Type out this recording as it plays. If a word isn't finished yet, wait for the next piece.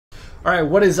Alright,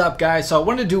 what is up, guys? So I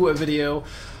wanted to do a video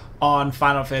on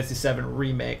Final Fantasy VII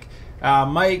Remake.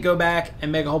 Might go back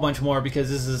and make a whole bunch more because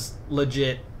this is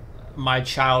legit my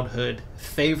childhood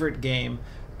favorite game.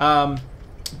 I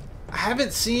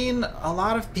haven't seen a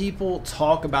lot of people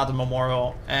talk about the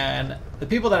memorial, and the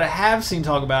people that I have seen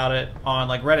talk about it on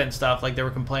like Reddit and stuff, like they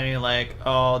were complaining like,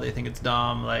 oh, they think it's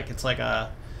dumb, like it's like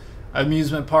a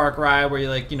amusement park ride where you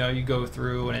like, you know, you go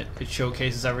through and it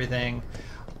showcases everything.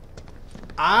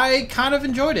 I kind of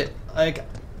enjoyed it. Like,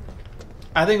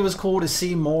 I think it was cool to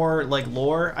see more like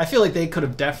lore. I feel like they could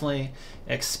have definitely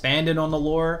expanded on the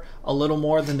lore a little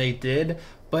more than they did,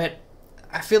 but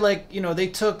I feel like, you know, they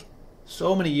took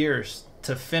so many years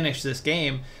to finish this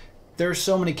game. There's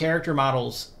so many character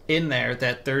models in there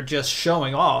that they're just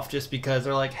showing off just because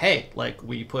they're like, hey, like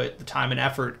we put the time and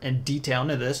effort and detail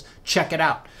into this, check it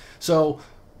out. So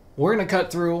we're gonna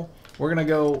cut through, we're gonna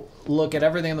go look at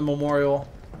everything in the memorial,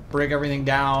 break everything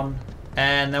down,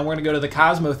 and then we're gonna go to the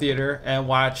Cosmo Theater and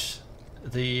watch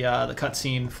the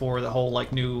cutscene for the whole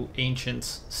like new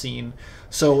Ancients scene.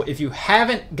 So if you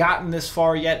haven't gotten this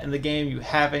far yet in the game, you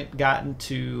haven't gotten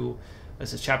to,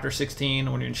 this is chapter 16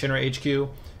 when you're in Shinra HQ,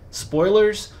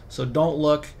 spoilers, so don't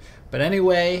look. But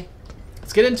anyway,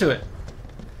 let's get into it.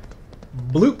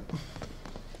 Bloop.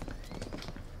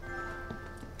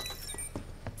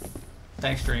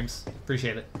 Thanks, Dreams.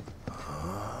 Appreciate it.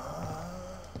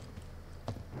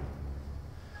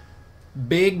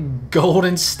 Big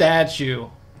golden statue.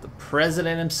 The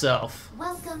president himself.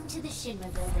 Welcome to the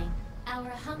Shinra building, our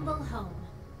humble home.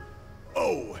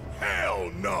 Oh,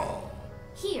 hell no!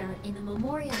 Here in the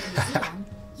Memorial Museum,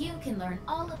 you can learn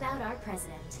all about our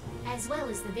president, as well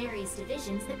as the various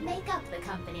divisions that make up the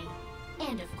company.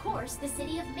 And of course, the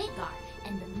city of Midgard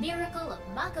and the miracle of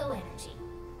Mako energy.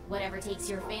 Whatever takes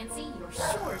your fancy, you're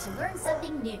sure to learn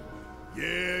something new.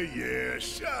 Yeah,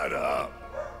 shut up!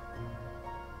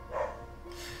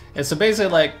 And so basically,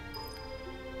 like,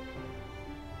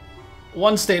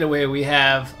 one state away we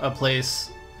have a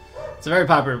place, it's a very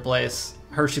popular place,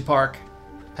 Hershey Park,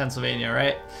 Pennsylvania,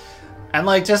 right? And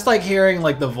like, just like hearing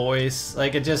like the voice,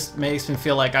 like it just makes me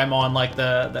feel like I'm on like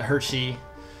the Hershey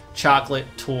chocolate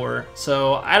tour.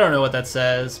 So I don't know what that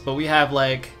says, but we have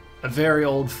like a very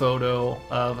old photo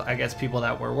of, I guess, people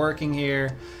that were working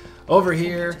here. Over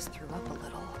here,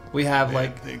 we have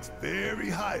like thinks very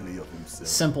highly of himself.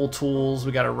 Simple tools.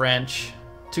 We got a wrench,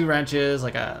 2 wrenches,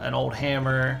 like an old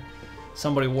hammer,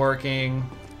 somebody working.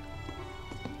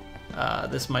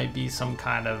 This might be some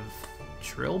kind of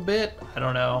drill bit. I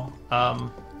don't know.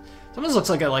 Sometimes looks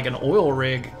like an oil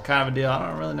rig kind of a deal. I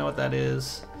don't really know what that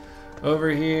is. Over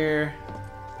here,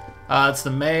 it's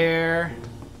the mayor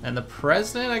and the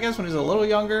president, I guess, when he's a little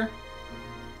younger.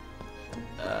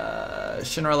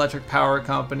 Shinra Electric Power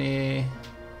Company.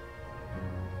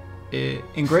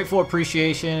 In grateful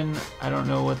appreciation, I don't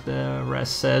know what the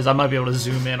rest says. I might be able to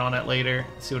zoom in on it later,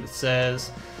 see what it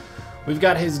says. We've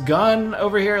got his gun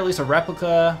over here, at least a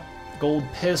replica. Gold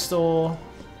pistol.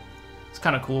 It's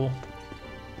kind of cool.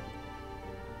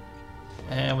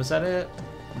 And was that it?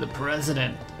 The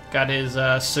president. Got his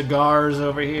cigars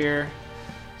over here.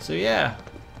 So yeah.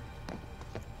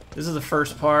 This is the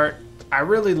first part. I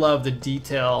really love the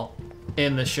detail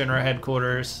in the Shinra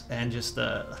headquarters and just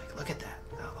the, like, look at that.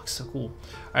 That looks so cool.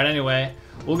 Alright, anyway,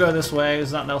 we'll go this way.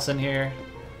 There's nothing else in here.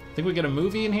 I think we get a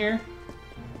movie in here.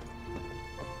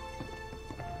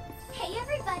 Hey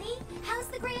everybody, how's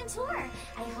the grand tour?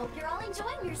 I hope you're all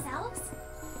enjoying yourselves.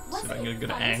 Wasn't it good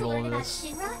fun angle to learn of about this.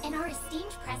 Shinra and our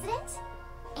esteemed president?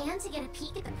 And to get a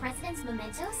peek at the president's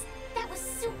mementos? That was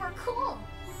super cool.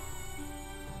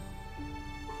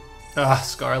 Ah,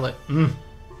 Scarlet.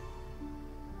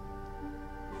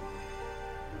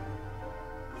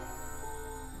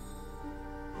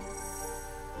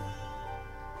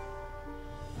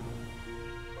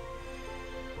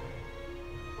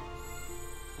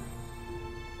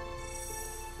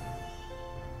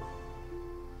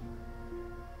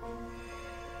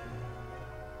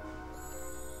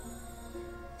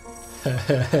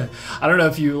 I don't know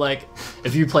if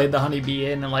you played the Honeybee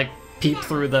Inn and like peeped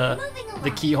through the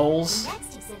keyholes.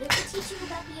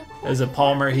 There's a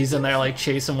Palmer, he's in there like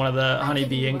chasing one of the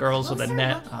Honeybee Inn girls with a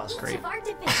net. Oh, it's great.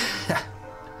 I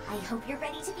hope you're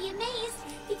ready to be amazed,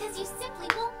 because you simply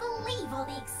won't believe all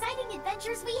the exciting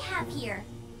adventures we have here.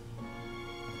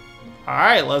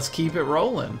 Alright, let's keep it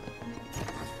rolling.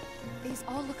 These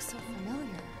all look so familiar.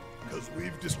 Because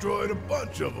we've destroyed a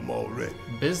bunch of them already.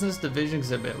 Business Division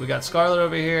Exhibit. We got Scarlet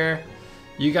over here.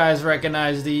 You guys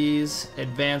recognize these.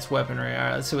 Advanced Weaponry.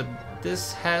 Alright, let's see what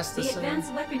this has to say. The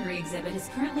Advanced Weaponry exhibit is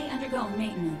currently undergoing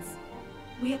maintenance.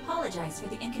 We apologize for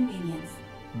the inconvenience.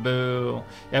 Boo.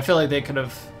 Yeah, I feel like they could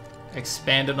have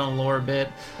expanded on lore a bit.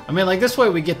 I mean, like, this way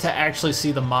we get to actually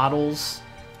see the models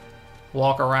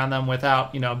walk around them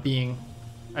without, you know, being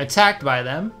attacked by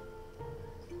them,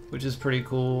 which is pretty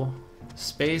cool.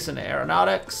 Space and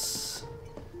aeronautics.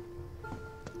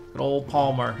 Good old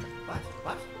Palmer.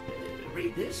 What?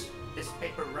 Read this? This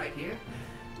paper right here?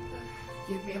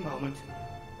 Give me a moment.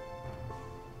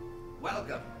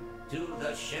 Welcome to the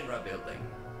Shinra building.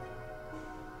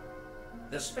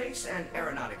 The Space and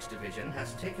Aeronautics Division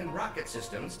has taken rocket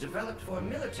systems developed for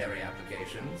military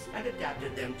applications and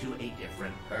adapted them to a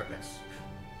different purpose.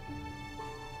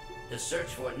 To search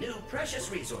for new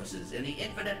precious resources in the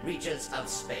infinite reaches of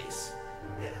space.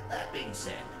 That being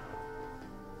said,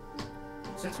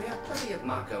 since we have plenty of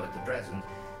Mako at the present,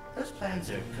 those plans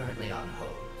are currently on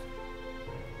hold.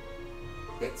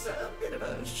 It's a bit of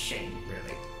a shame,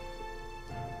 really.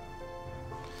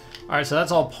 Alright, so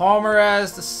that's all Palmer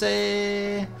has to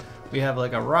say. We have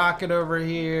like a rocket over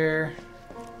here.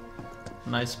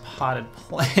 Nice potted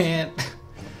plant.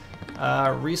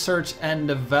 Research and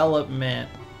development.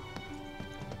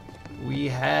 We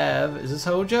have... Is this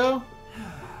Hojo?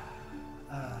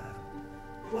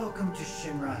 Welcome to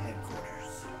Shinra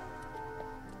headquarters.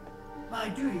 My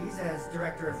duties as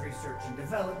Director of Research and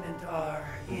Development are,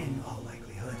 in all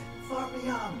likelihood, far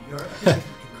beyond your ability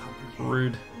to comprehend.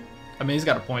 Rude. I mean, he's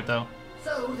got a point, though.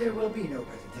 So there will be no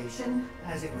presentation,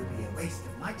 as it would be a waste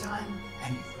of my time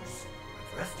and yours.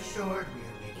 But rest assured, we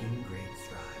are making great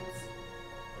strides.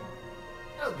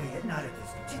 Albeit not at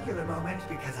this particular moment,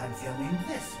 because I'm filming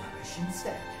this rubbish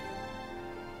instead.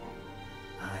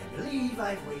 I believe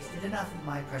I've wasted enough of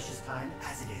my precious time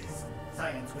as it is.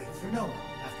 Science waits for no one,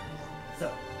 after all.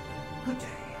 So, good day.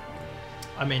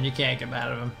 I mean, you can't get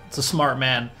mad at him. It's a smart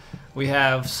man. We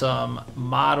have some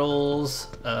models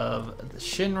of the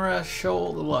Shinra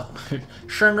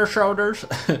Shinra shoulders,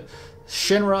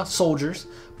 Shinra soldiers,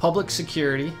 public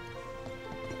security.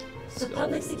 The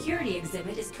public security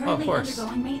exhibit is currently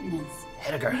undergoing maintenance.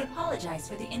 Edgar. We apologize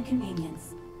for the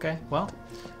inconvenience. Okay, well,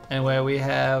 anyway, we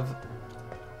have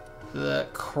the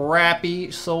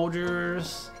crappy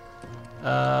soldiers,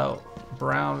 brown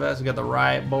vest. We got the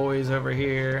riot boys over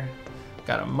here.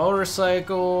 Got a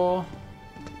motorcycle.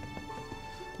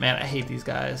 Man, I hate these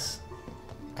guys.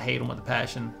 I hate them with a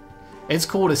passion. It's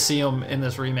cool to see them in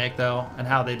this remake, though, and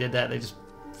how they did that. They just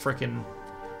freaking...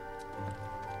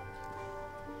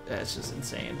 That's just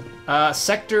insane.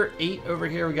 Sector 8 over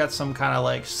here, we got some kind of,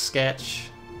 like, sketch.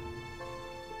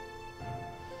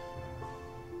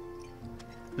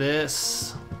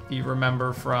 This, you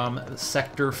remember from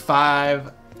Sector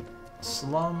 5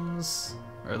 slums,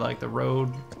 or, like, the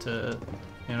road to,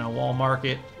 you know, Wall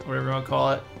Market, whatever you want to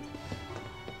call it.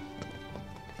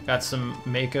 Got some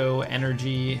Mako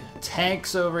energy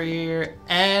tanks over here,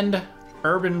 and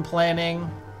urban planning.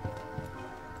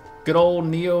 Good old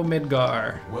Neo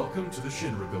Midgar. Welcome to the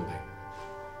Shinra building.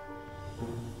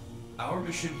 Our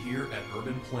mission here at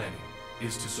Urban Planning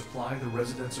is to supply the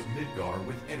residents of Midgar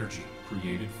with energy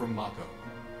created from Mako.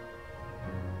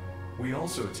 We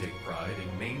also take pride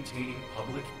in maintaining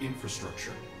public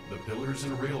infrastructure, the pillars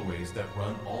and railways that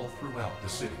run all throughout the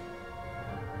city.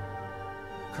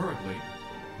 Currently,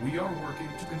 we are working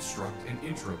to construct an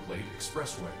intraplate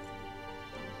expressway.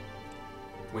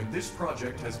 When this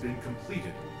project has been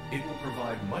completed, it will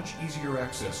provide much easier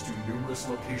access to numerous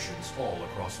locations all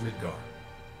across Midgar.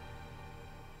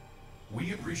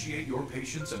 We appreciate your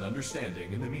patience and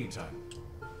understanding in the meantime.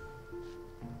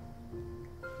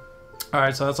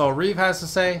 Alright, so that's all Reeve has to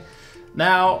say.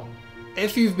 Now,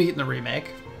 if you've beaten the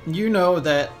remake, you know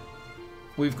that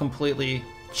we've completely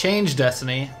changed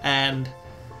Destiny, and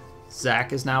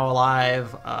Zack is now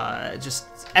alive. Just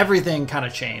everything kind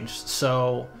of changed.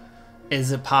 So,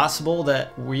 is it possible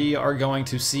that we are going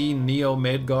to see Neo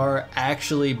Midgar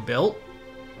actually built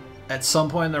at some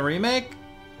point in the remake?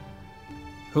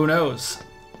 Who knows?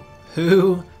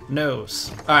 Who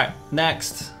knows? Alright,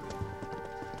 next.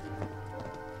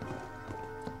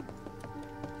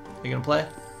 You gonna play?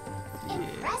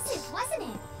 Impressive, wasn't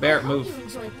it? Barrett, I hope move. you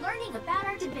enjoyed learning about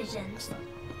our division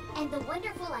and the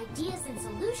wonderful ideas and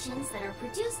solutions that are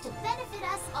produced to benefit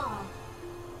us all.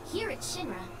 Here at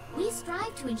Shinra, we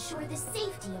strive to ensure the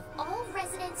safety of all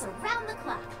residents around the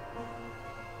clock.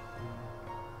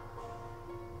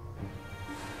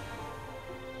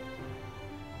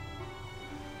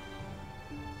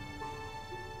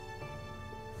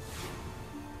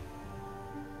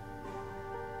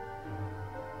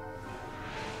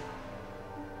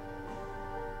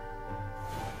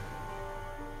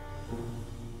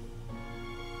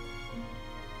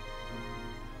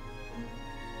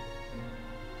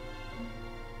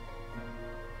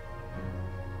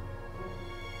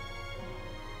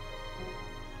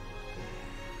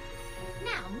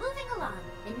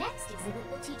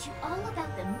 exhibit will teach you all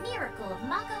about the miracle of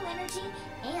Mako energy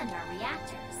and our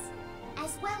reactors,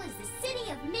 as well as the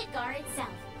city of Midgar itself.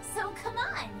 So come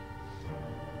on!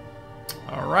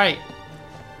 All right.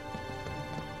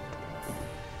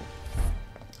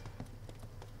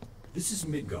 This is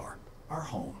Midgar, our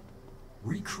home,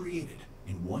 recreated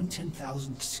in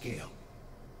 1/10,000th scale.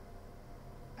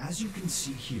 As you can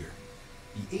see here,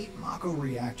 the 8 Mako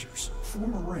reactors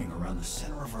form a ring around the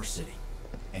center of our city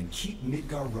and keep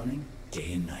Midgar running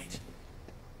day and night.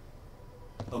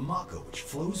 The Mako which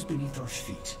flows beneath our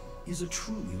feet is a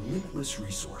truly limitless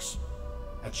resource.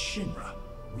 At Shinra,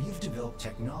 we have developed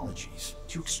technologies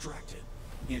to extract it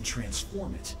and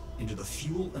transform it into the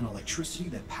fuel and electricity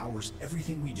that powers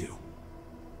everything we do.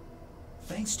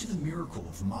 Thanks to the miracle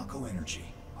of Mako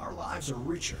energy, our lives are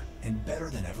richer and better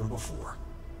than ever before.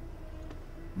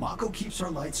 Mako keeps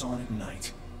our lights on at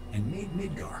night and made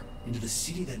Midgar into the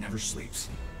city that never sleeps.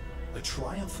 A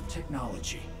triumph of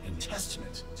technology and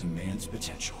testament to man's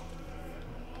potential.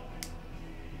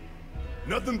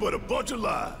 Nothing but a bunch of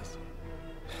lies.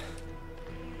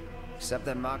 Except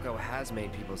that Mako has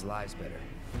made people's lives better.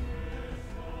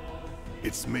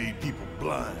 It's made people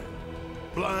blind.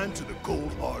 Blind to the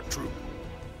cold, hard truth.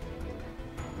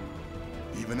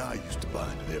 Even I used to buy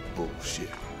into their bullshit.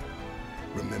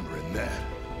 Remembering that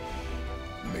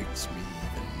makes me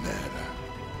even madder.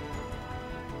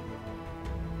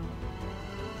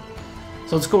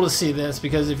 So it's cool to see this,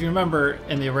 because if you remember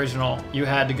in the original, you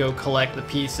had to go collect the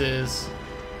pieces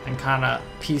and kind of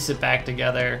piece it back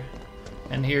together.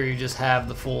 And here you just have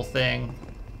the full thing.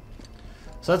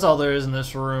 So that's all there is in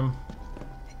this room.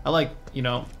 I like, you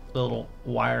know, the little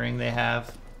wiring they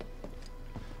have.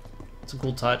 It's a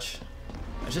cool touch.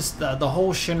 It's just the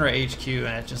whole Shinra HQ,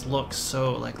 and it just looks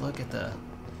so, like, look at the...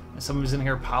 Somebody's in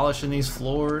here polishing these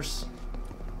floors.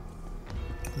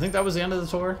 I think that was the end of the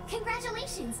tour.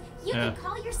 Congratulations! You can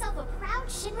call yourself a proud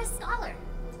Shinra scholar.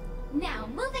 Now,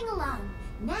 moving along.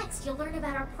 Next, you'll learn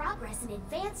about our progress in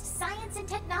advanced science and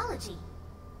technology.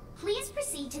 Please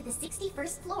proceed to the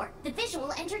 61st floor, the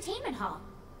Visual Entertainment Hall.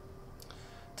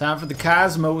 Time for the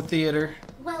Cosmo Theater.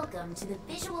 Welcome to the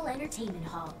Visual Entertainment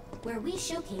Hall, where we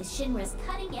showcase Shinra's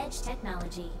cutting-edge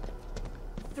technology.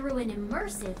 Through an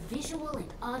immersive visual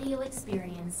and audio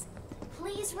experience,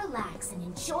 please relax and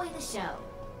enjoy the show.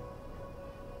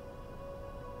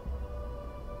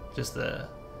 Just the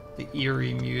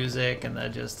eerie music, and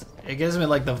it gives me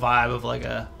like the vibe of like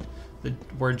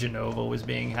where Genova was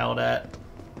being held at.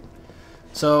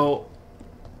 So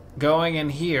going in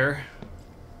here,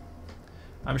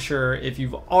 I'm sure if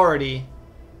you've already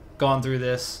gone through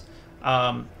this,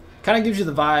 kind of gives you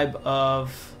the vibe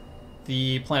of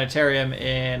the planetarium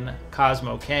in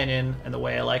Cosmo Canyon, and the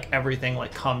way like everything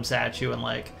like comes at you and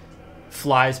like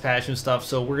flies past you and stuff.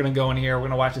 So we're gonna go in here, we're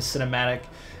gonna watch a cinematic,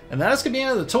 and that's gonna be the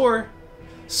end of the tour.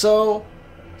 So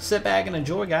sit back and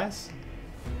enjoy, guys.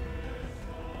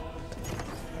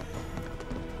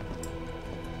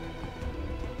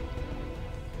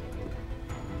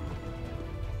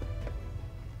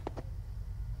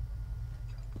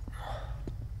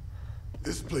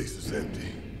 This place is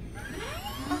empty.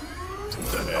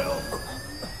 What the hell?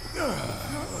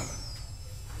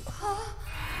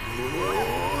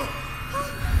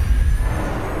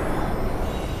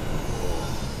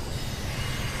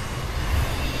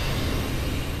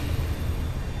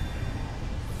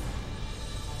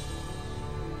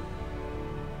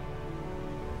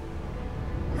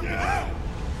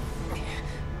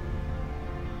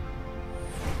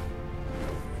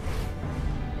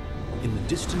 In the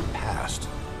distant past,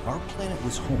 our planet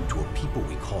was home to a people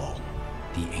we call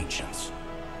the Ancients.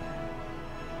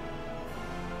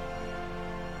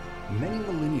 Many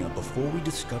millennia before we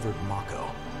discovered Mako,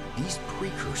 these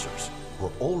precursors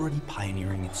were already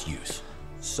pioneering its use.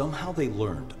 Somehow they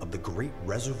learned of the great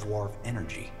reservoir of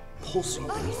energy pulsing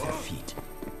beneath their feet.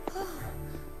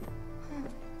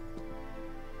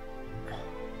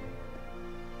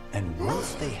 And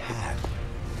once they had,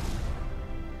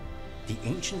 the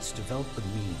Ancients developed the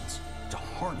means to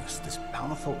harness this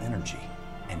bountiful energy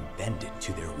and bend it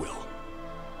to their will.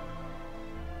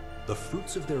 The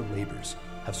fruits of their labors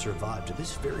have survived to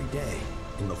this very day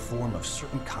in the form of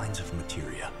certain kinds of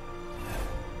materia.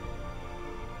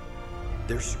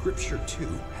 Their scripture, too,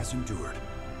 has endured.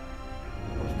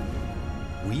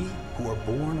 We who are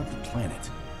born of the planet,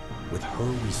 with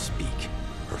her we speak,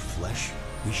 her flesh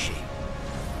we shape.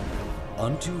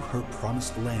 Unto her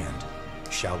promised land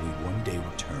shall we one day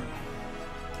return.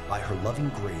 By her loving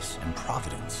grace and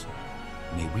providence,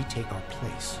 may we take our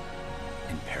place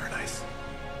in paradise.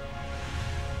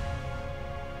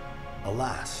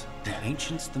 Alas, the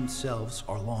Ancients themselves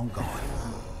are long gone.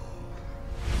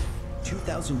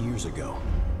 2,000 years ago,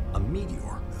 a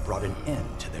meteor brought an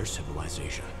end to their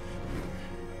civilization.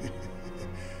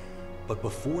 But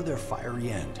before their fiery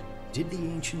end, did the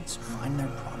ancients find their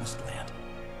promised land?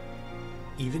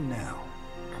 Even now,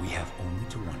 we have only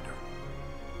to wonder.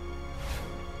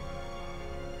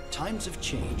 Times have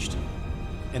changed,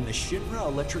 and the Shinra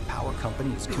Electric Power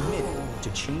Company is committed to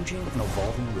changing and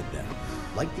evolving with them.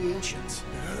 Like the ancients,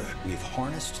 we've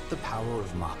harnessed the power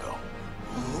of Mako.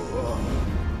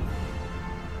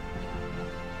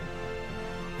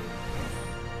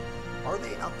 Are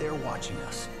they out there watching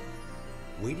us,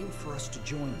 waiting for us to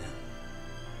join them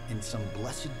in some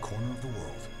blessed corner of the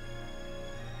world?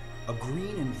 A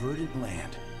green and verdant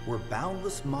land where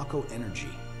boundless Mako energy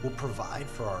will provide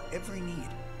for our every need.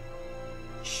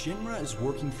 Shinra is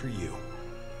working for you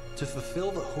to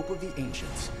fulfill the hope of the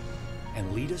ancients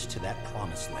and lead us to that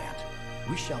promised land.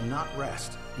 We shall not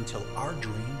rest until our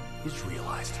dream is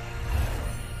realized.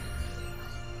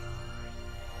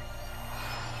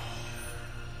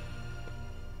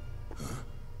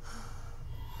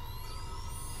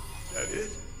 That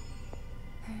it?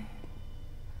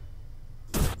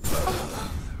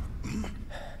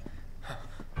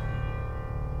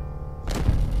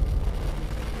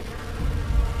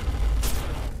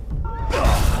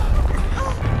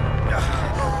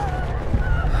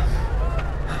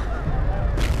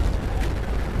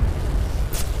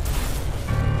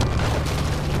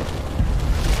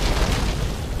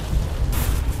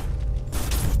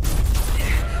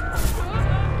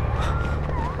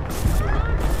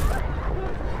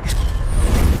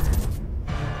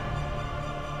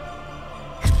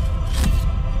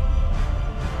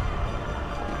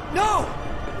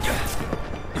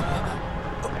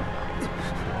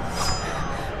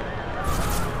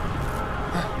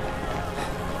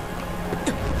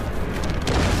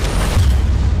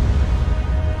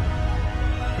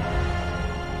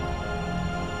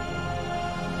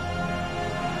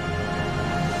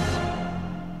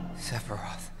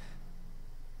 Sephiroth.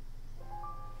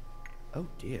 Oh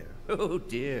dear, oh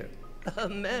dear. A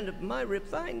man of my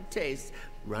refined taste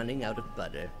running out of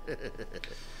butter.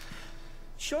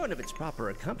 Short of its proper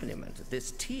accompaniment,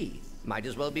 this tea might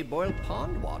as well be boiled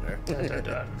pond water.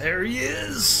 There he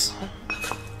is.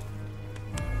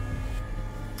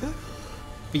 But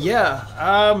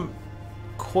yeah,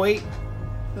 quite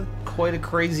a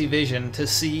crazy vision to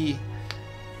see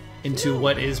into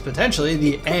what is potentially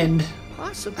the end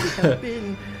Possibly have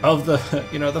been of the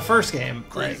the first game.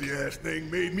 Crazy ass thing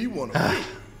made me want to win.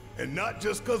 And not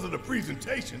just because of the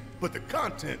presentation, but the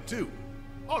content too.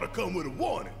 Ought to come with a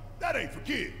warning. That ain't for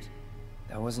kids.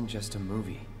 That wasn't just a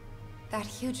movie. That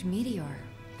huge meteor,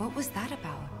 what was that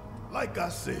about? Like I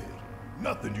said,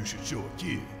 nothing you should show a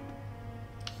kid.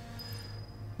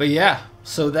 But yeah,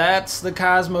 so that's the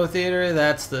Cosmo Theater.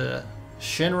 That's the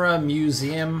Shinra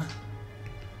Museum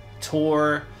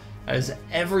tour. As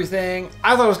everything.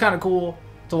 I thought it was kind of cool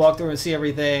to walk through and see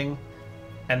everything,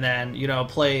 and then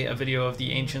play a video of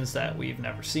the ancients that we've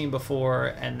never seen before,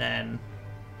 and then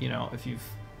if you've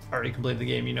already completed the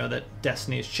game, you know that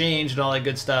Destiny has changed and all that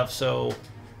good stuff. So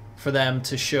for them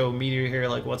to show Meteor here,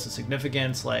 like, what's the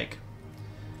significance? Like,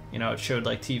 it showed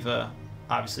like Tifa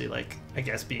obviously, like, I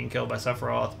guess being killed by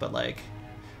Sephiroth, but like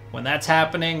when that's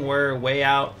happening, we're way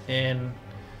out in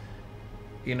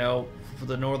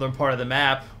the northern part of the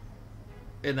map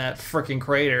in that freaking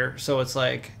crater. So it's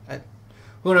like,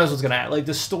 who knows what's gonna happen? Like,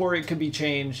 the story could be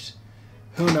changed.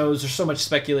 Who knows? There's so much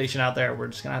speculation out there. We're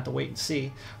just gonna have to wait and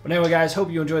see. But anyway, guys,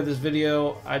 hope you enjoyed this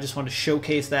video. I just wanted to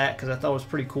showcase that because I thought it was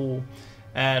pretty cool.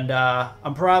 And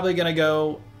I'm probably gonna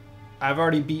go. I've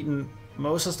already beaten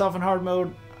most of the stuff in hard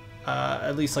mode,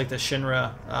 at least like the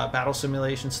Shinra battle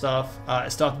simulation stuff. I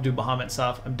still have to do Bahamut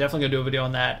stuff. I'm definitely gonna do a video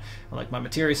on that, and like my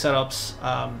materia setups.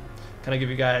 Kind of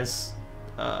give you guys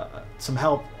some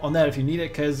help on that if you need it,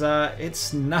 because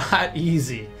it's not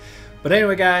easy. But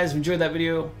anyway, guys, if you enjoyed that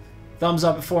video, thumbs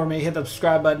up it for me, hit the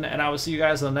subscribe button, and I will see you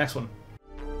guys in the next one.